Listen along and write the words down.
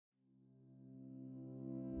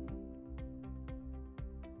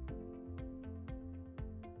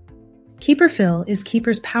KeeperFill is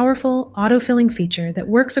Keeper's powerful, auto-filling feature that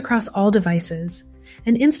works across all devices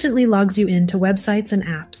and instantly logs you into websites and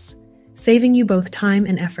apps, saving you both time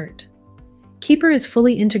and effort. Keeper is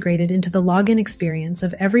fully integrated into the login experience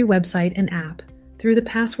of every website and app through the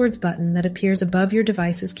Passwords button that appears above your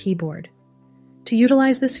device's keyboard. To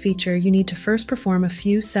utilize this feature, you need to first perform a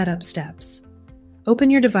few setup steps.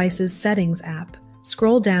 Open your device's Settings app,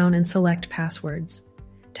 scroll down and select Passwords.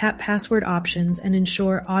 Tap Password Options and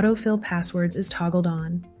ensure AutoFill Passwords is toggled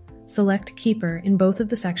on. Select Keeper in both of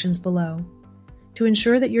the sections below. To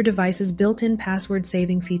ensure that your device's built-in password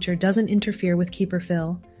saving feature doesn't interfere with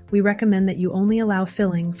KeeperFill, we recommend that you only allow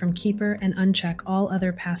filling from Keeper and uncheck all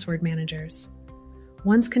other password managers.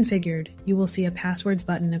 Once configured, you will see a Passwords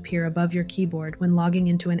button appear above your keyboard when logging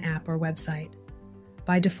into an app or website.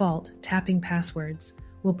 By default, tapping Passwords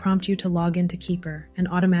will prompt you to log into Keeper and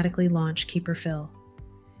automatically launch KeeperFill.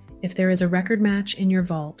 If there is a record match in your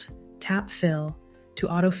vault, tap Fill to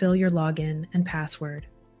autofill your login and password.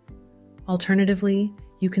 Alternatively,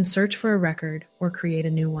 you can search for a record or create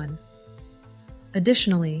a new one.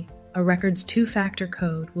 Additionally, a record's two-factor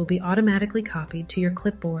code will be automatically copied to your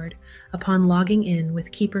clipboard upon logging in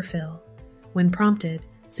with KeeperFill. When prompted,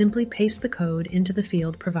 simply paste the code into the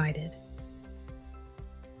field provided.